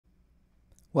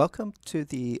Welcome to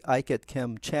the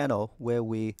iGetChem channel where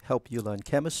we help you learn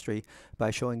chemistry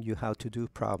by showing you how to do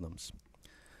problems.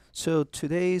 So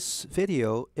today's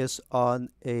video is on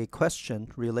a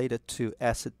question related to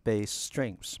acid-base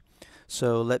strings.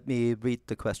 So let me read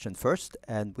the question first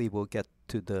and we will get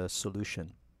to the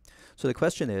solution. So the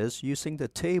question is, using the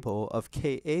table of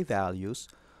Ka values,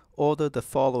 order the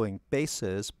following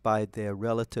bases by their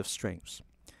relative strengths.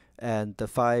 And the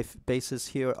five bases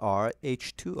here are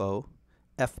H2O,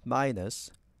 F minus,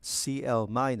 Cl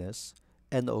minus,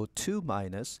 NO2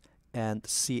 minus, and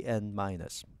CN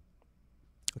minus.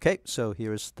 Okay, so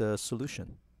here's the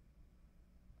solution.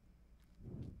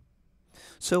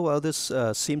 So while this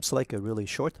seems like a really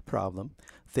short problem,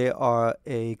 there are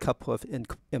a couple of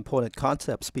important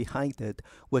concepts behind it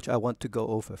which I want to go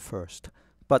over first.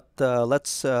 But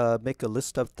let's make a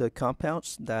list of the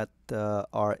compounds that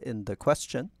are in the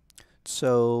question.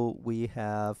 So we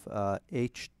have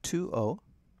H2O,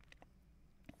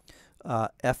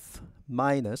 F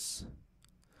minus,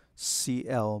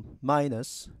 Cl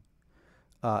minus,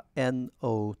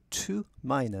 NO2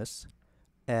 minus,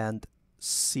 and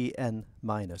CN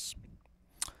minus.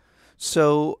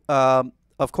 So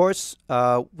of course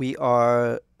we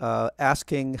are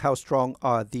asking how strong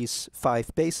are these five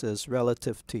bases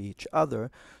relative to each other.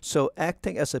 So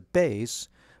acting as a base,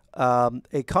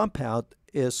 a compound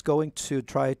is going to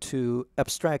try to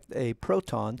abstract a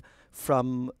proton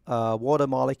from water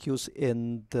molecules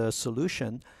in the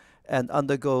solution and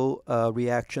undergo a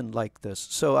reaction like this.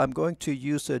 So I'm going to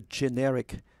use a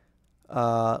generic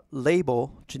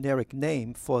generic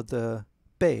name for the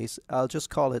base. I'll just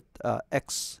call it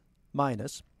X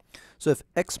minus. So if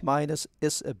X minus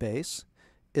is a base,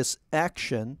 its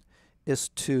action is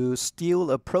to steal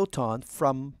a proton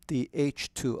from the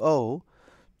H2O,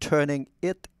 turning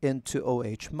it into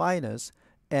OH minus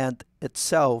and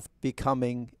itself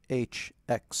becoming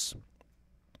HX.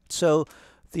 So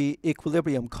the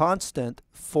equilibrium constant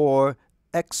for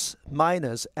X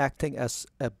minus acting as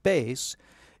a base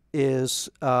is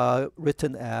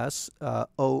written as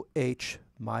OH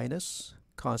minus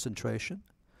concentration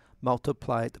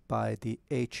multiplied by the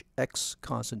HX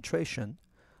concentration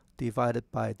divided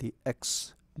by the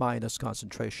X minus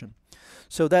concentration.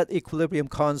 So that equilibrium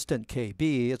constant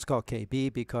Kb, it's called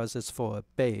Kb because it's for a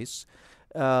base.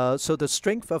 So the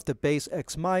strength of the base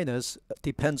X minus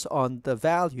depends on the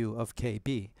value of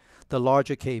Kb. The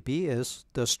larger Kb is,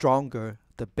 the stronger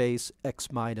the base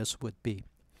X minus would be.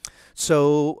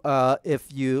 So if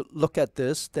you look at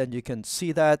this, then you can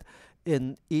see that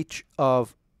in each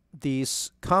of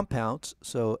these compounds,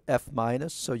 so F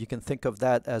minus, so you can think of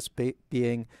that as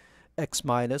being X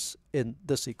minus in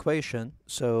this equation,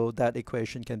 so that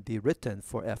equation can be written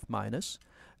for F minus,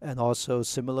 and also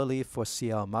similarly for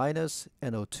Cl minus,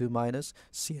 NO2 minus,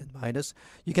 Cn minus.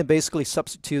 You can basically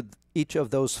substitute each of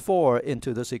those four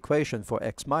into this equation for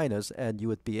X minus, and you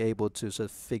would be able to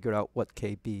sort of figure out what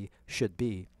Kb should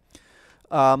be.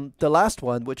 The last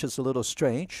one, which is a little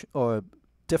strange or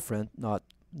different, not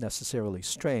necessarily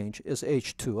strange, is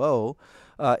H2O.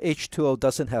 H2O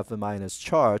doesn't have a minus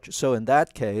charge, so in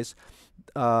that case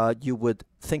you would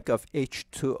think of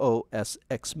H2O as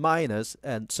X minus,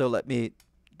 and so let me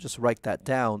just write that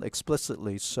down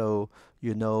explicitly so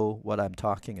you know what I'm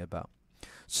talking about.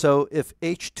 So if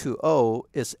H2O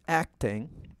is acting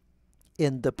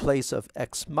in the place of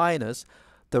X minus,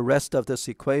 the rest of this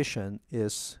equation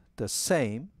is the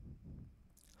same.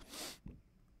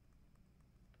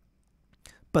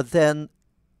 But then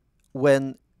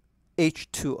when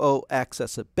H2O acts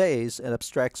as a base and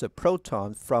abstracts a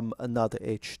proton from another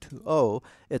H2O,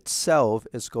 itself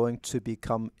is going to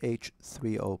become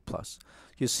H3O plus.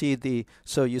 You see the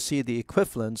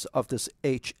equivalence of this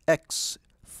HX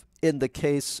in the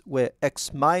case where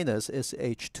X minus is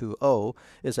H2O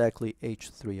is actually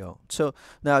H3O. So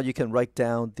now you can write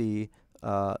down the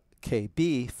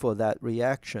Kb for that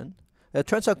reaction. It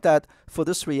turns out that for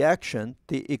this reaction,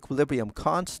 the equilibrium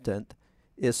constant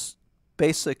is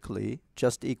basically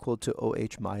just equal to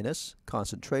OH minus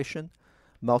concentration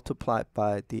multiplied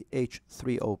by the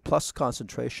H3O plus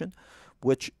concentration,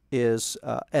 which is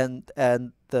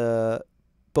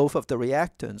both of the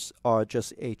reactants are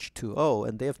just H2O,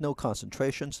 and they have no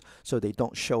concentrations, so they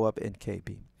don't show up in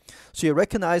Kb. So you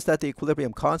recognize that the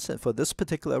equilibrium constant for this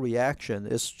particular reaction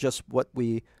is just what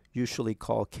we usually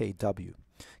call Kw.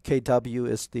 Kw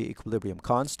is the equilibrium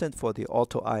constant for the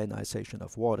autoionization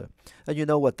of water. And you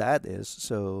know what that is,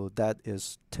 so that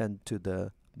is 10 to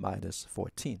the minus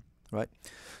 14, right?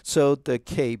 So the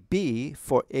Kb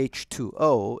for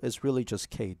H2O is really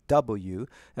just Kw,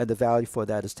 and the value for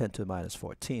that is 10 to the minus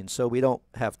 14. So we don't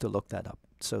have to look that up.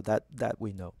 So that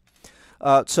we know.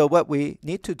 So what we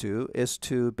need to do is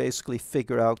to basically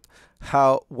figure out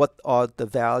what are the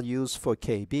values for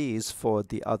KBs for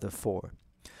the other four.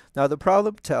 Now the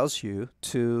problem tells you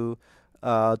to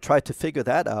try to figure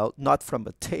that out not from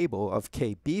a table of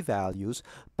KB values,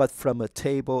 but from a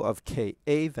table of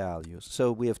KA values.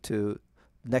 So we have to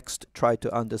next try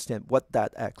to understand what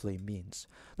that actually means.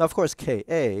 Now of course Ka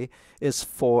is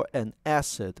for an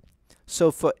acid.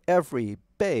 So for every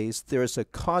base there is a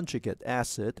conjugate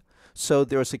acid. So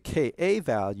there's a Ka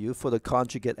value for the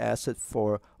conjugate acid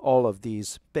for all of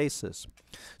these bases.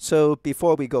 So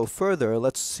before we go further,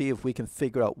 let's see if we can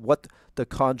figure out what the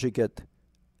conjugate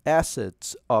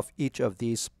acids of each of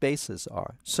these bases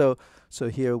are. So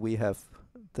here we have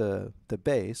the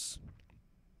base.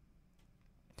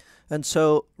 And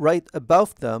so right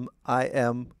above them, I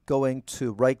am going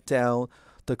to write down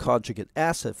the conjugate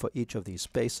acid for each of these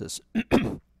bases.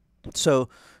 So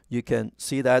you can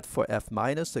see that for F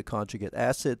minus, the conjugate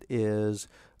acid is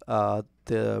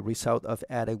the result of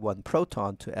adding one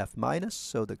proton to F minus.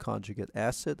 So the conjugate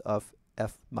acid of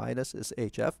F minus is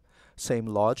HF. Same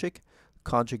logic.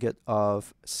 Conjugate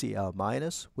of Cl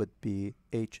minus would be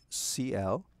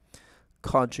HCl.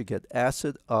 Conjugate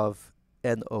acid of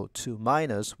NO2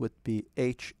 minus would be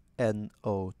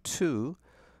HNO2.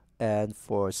 And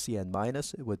for Cn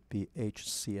minus, it would be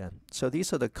HCN. So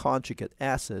these are the conjugate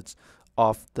acids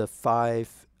of the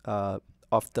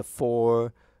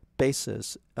four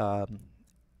bases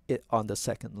on the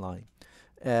second line.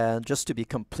 And just to be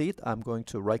complete, I'm going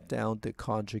to write down the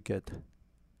conjugate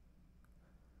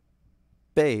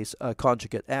base,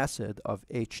 conjugate acid of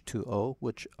H2O,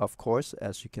 which of course,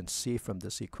 as you can see from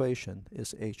this equation,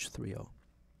 is H3O.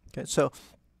 Okay, so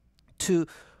to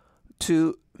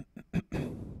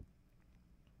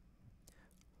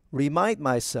remind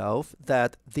myself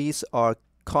that these are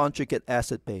conjugate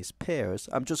acid-base pairs,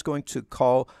 I'm just going to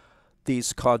call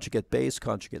these conjugate base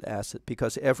conjugate acid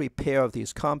because every pair of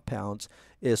these compounds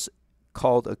is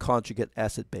called a conjugate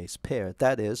acid-base pair.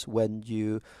 That is, when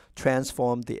you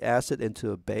transform the acid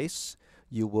into a base,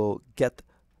 you will get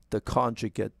the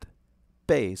conjugate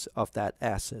base of that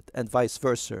acid, and vice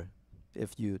versa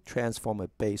if you transform a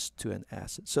base to an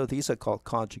acid. So these are called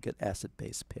conjugate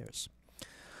acid-base pairs.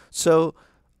 So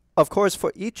of course,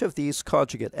 for each of these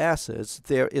conjugate acids,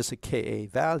 there is a Ka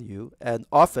value, and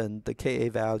often the Ka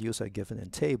values are given in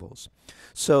tables.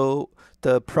 So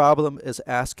the problem is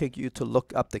asking you to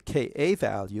look up the Ka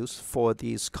values for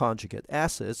these conjugate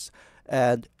acids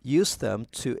and use them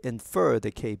to infer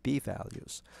the Kb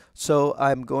values. So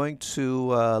I'm going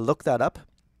to look that up.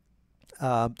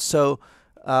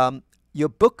 Your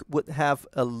book would have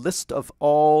a list of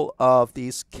all of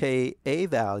these Ka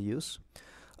values.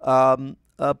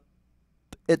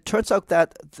 It turns out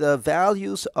that the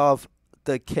values of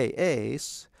the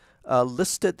Kas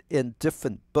listed in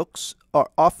different books are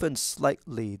often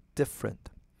slightly different.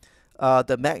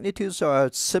 The magnitudes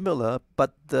are similar,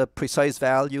 but the precise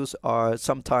values are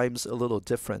sometimes a little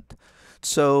different.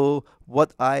 So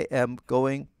what I am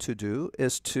going to do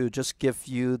is to just give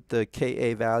you the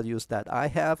Ka values that I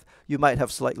have. You might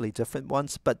have slightly different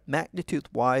ones, but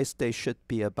magnitude-wise, they should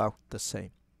be about the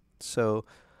same. So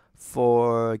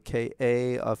for Ka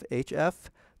of HF,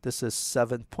 this is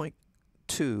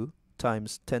 7.2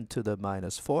 times 10 to the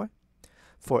minus 4.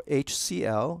 For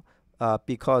HCl,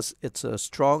 because it's a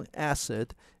strong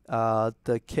acid,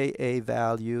 the Ka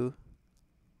value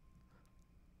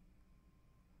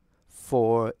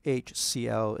for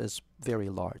HCl is very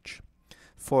large.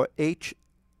 For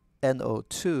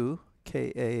HNO2,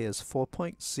 Ka is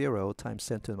 4.0 times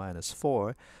 10 to the minus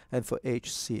 4, and for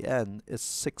HCN is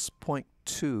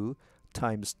 6.2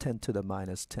 times 10 to the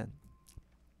minus 10.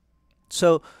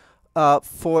 So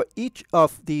for each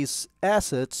of these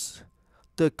acids,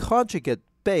 the conjugate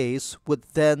base would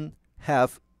then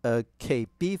have a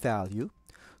Kb value.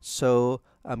 So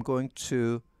I'm going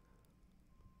to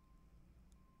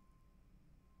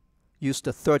use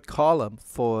the third column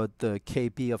for the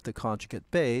Kb of the conjugate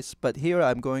base, but here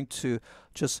I'm going to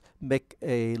just make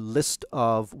a list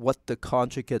of what the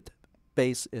conjugate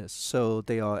base is. So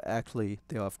they are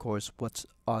of course what's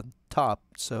on top,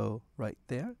 so right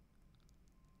there.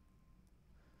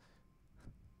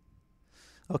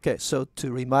 Okay, so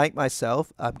to remind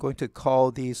myself, I'm going to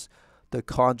call these the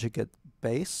conjugate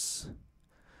base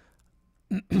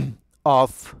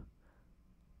of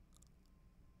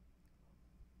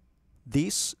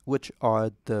these, which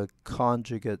are the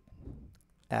conjugate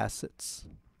acids.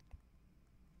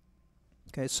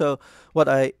 Okay, so what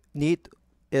I need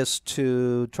is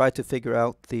to try to figure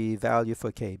out the value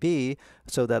for Kb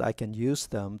so that I can use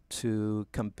them to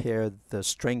compare the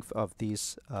strength of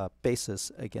these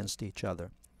bases against each other.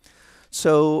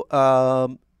 So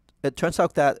it turns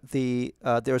out that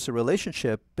there's a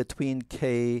relationship between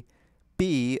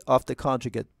Kb of the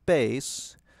conjugate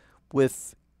base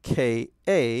with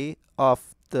Ka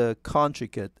of the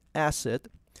conjugate acid,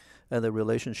 and the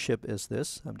relationship is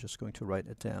this. I'm just going to write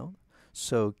it down.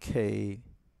 So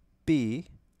Kb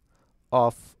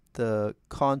of the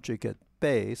conjugate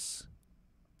base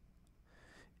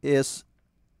is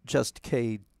just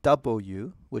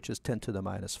Kw, which is 10 to the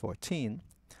minus 14,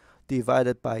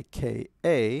 divided by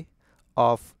Ka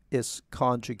of its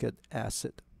conjugate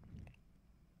acid.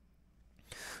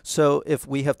 So if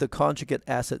we have the conjugate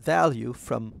acid value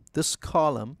from this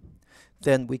column,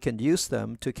 then we can use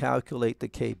them to calculate the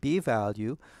Kb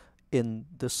value in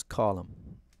this column.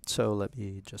 So let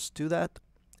me just do that.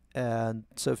 And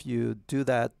so if you do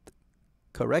that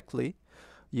correctly,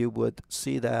 you would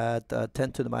see that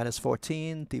 10 to the minus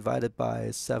 14 divided by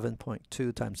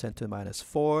 7.2 times 10 to the minus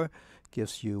 4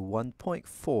 gives you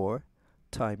 1.4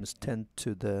 times 10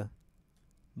 to the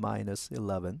minus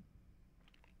 11.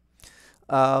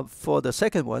 For the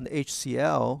second one,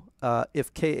 HCl,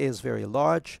 if Ka is very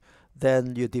large,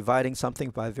 then you're dividing something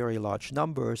by a very large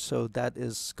number, so that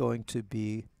is going to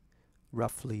be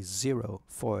roughly 0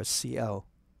 for Cl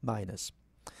minus.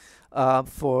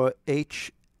 For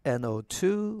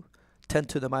HNO2, 10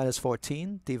 to the minus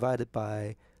 14 divided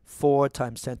by 4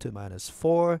 times 10 to the minus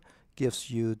 4 gives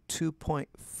you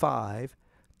 2.5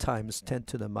 times 10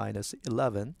 to the minus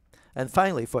 11. And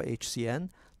finally, for HCN,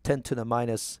 10 to the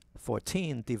minus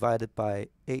 14 divided by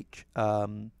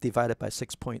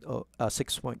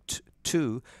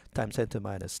 6.2 times 10 to the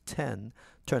minus 10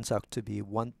 turns out to be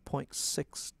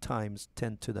 1.6 times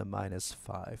 10 to the minus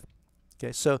 5.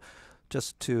 Okay, so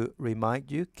just to remind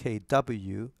you,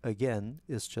 Kw again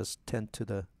is just 10 to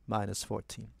the minus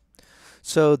 14.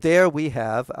 So there we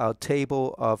have our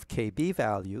table of Kb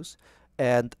values,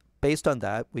 and based on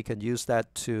that, we can use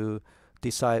that to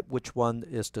decide which one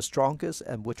is the strongest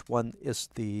and which one is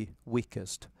the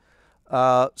weakest.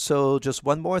 So just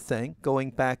one more thing,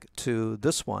 going back to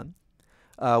this one,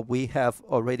 we have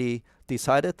already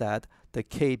decided that the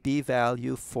Kb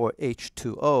value for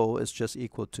H2O is just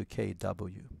equal to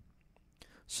Kw.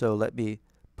 So let me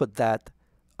put that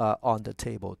on the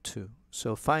table too.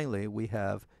 So finally, we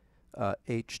have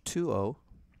H2O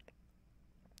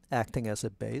acting as a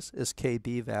base. Its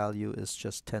Kb value is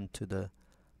just 10 to the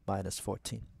minus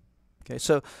 14. Okay,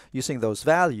 so using those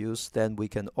values, then we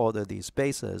can order these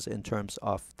bases in terms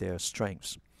of their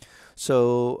strengths.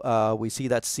 So we see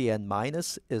that Cn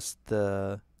minus has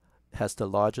the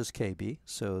largest Kb,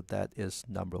 so that is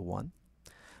number 1.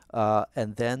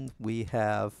 And then we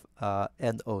have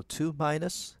NO2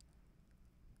 minus,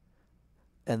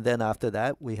 and then after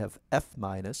that we have F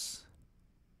minus,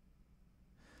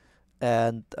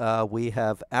 and we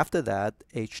have after that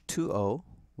H2O,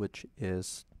 which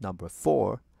is number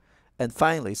 4, and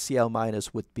finally Cl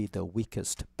minus would be the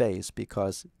weakest base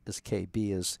because its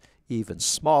Kb is even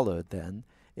smaller than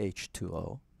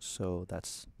H2O, so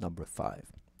that's number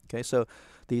 5. Okay, so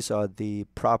these are the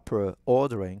proper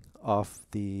ordering of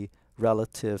the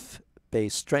relative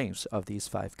base strengths of these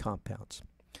 5 compounds.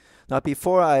 Now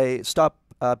before I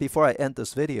end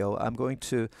this video, I'm going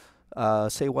to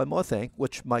say one more thing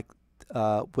which might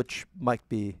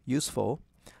be useful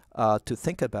to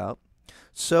think about.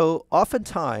 So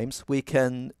oftentimes we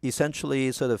can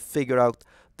essentially sort of figure out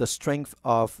the strength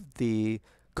of the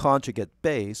conjugate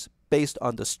base based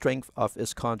on the strength of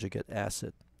its conjugate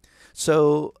acid.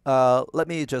 So let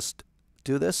me just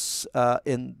do this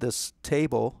in this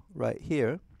table right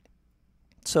here.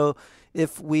 So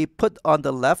if we put on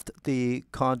the left the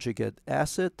conjugate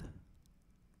acid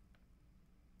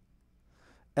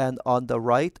and on the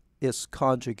right is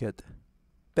conjugate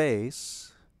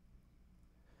base,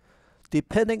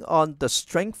 depending on the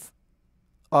strength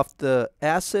of the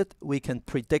acid, we can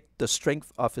predict the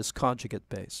strength of its conjugate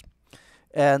base.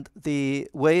 And the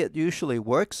way it usually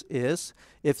works is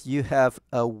if you have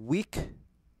a weak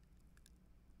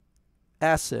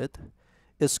acid,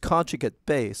 its conjugate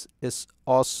base is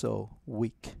also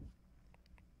weak.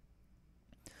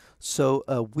 So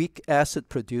a weak acid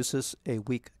produces a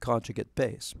weak conjugate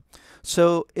base.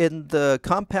 So in the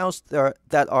compounds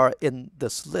that are in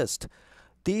this list,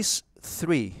 these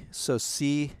 3, so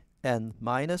Cn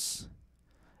minus,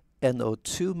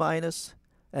 NO2 minus,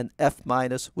 and F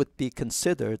minus would be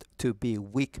considered to be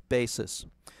weak bases.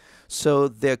 So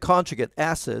their conjugate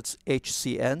acids,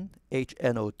 HCN,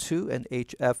 HNO2, and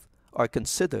HF, are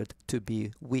considered to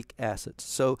be weak acids.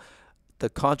 So the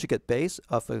conjugate base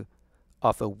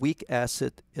of a weak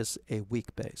acid is a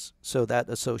weak base. So that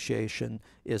association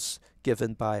is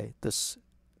given by this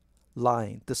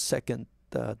line, the second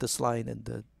this line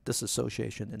in this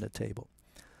association in the table.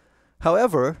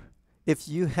 However, if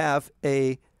you have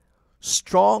a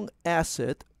strong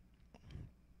acid,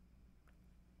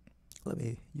 let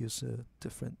me use a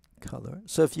different color.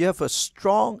 So if you have a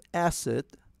strong acid,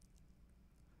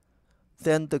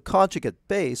 then the conjugate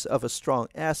base of a strong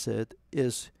acid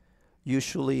is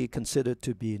usually considered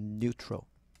to be neutral.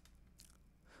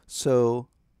 So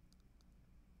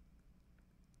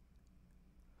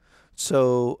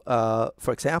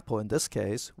for example, in this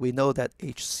case, we know that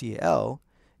HCl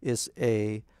is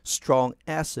a strong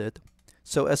acid.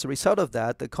 So as a result of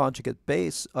that, the conjugate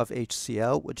base of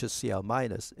HCl, which is Cl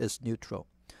minus, is neutral.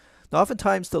 Now,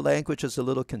 oftentimes the language is a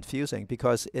little confusing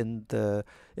because in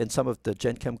some of the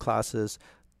Gen Chem classes,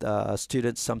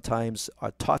 students sometimes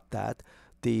are taught that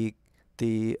the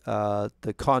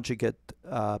conjugate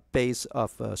base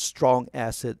of a strong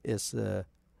acid is a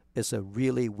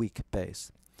really weak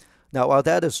base. Now, while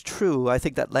that is true, I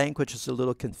think that language is a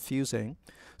little confusing.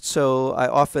 So I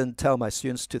often tell my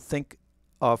students to think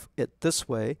of it this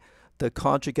way. The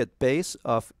conjugate base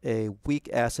of a weak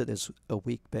acid is a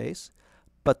weak base,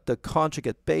 but the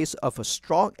conjugate base of a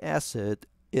strong acid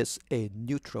is a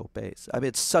neutral base. I mean,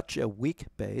 it's such a weak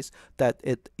base that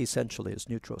it essentially is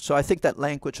neutral. So I think that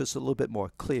language is a little bit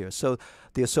more clear. So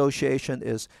the association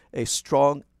is a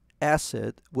strong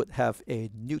acid would have a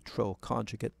neutral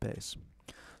conjugate base.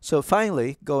 So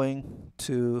finally, going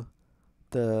to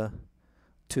the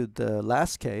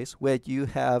last case where you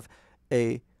have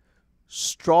a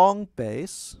strong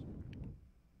base,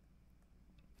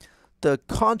 the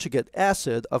conjugate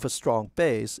acid of a strong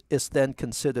base is then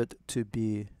considered to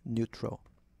be neutral.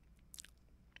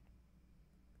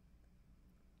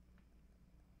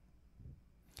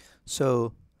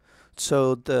 So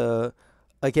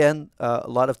again, a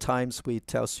lot of times we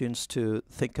tell students to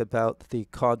think about the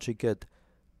conjugate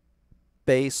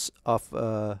base of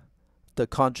the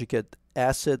conjugate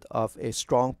acid of a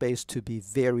strong base to be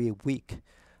very weak.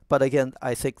 But again,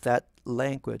 I think that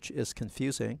language is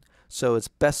confusing. So it's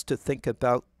best to think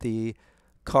about the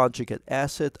conjugate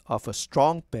acid of a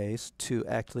strong base to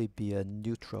actually be a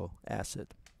neutral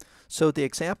acid. So the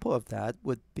example of that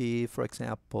would be, for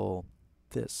example,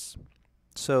 this.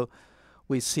 So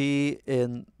we see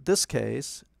in this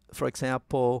case, for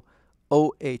example,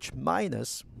 OH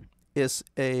minus is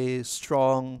a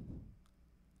strong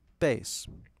base.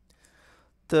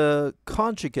 The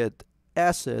conjugate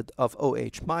acid of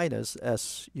OH minus,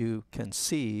 as you can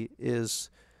see, is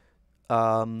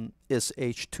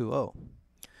H2O.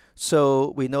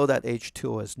 So we know that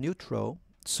H2O is neutral.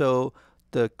 So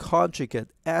the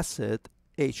conjugate acid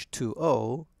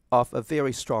H2O of a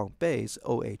very strong base,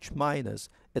 OH minus,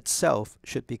 itself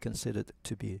should be considered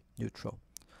to be neutral.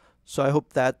 So I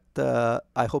hope that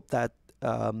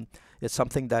it's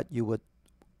something that you would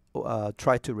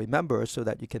try to remember so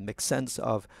that you can make sense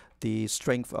of the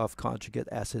strength of conjugate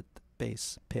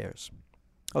acid-base pairs.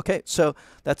 Okay, so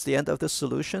that's the end of this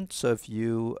solution. So if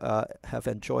you have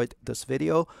enjoyed this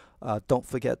video, don't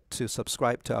forget to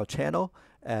subscribe to our channel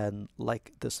and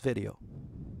like this video.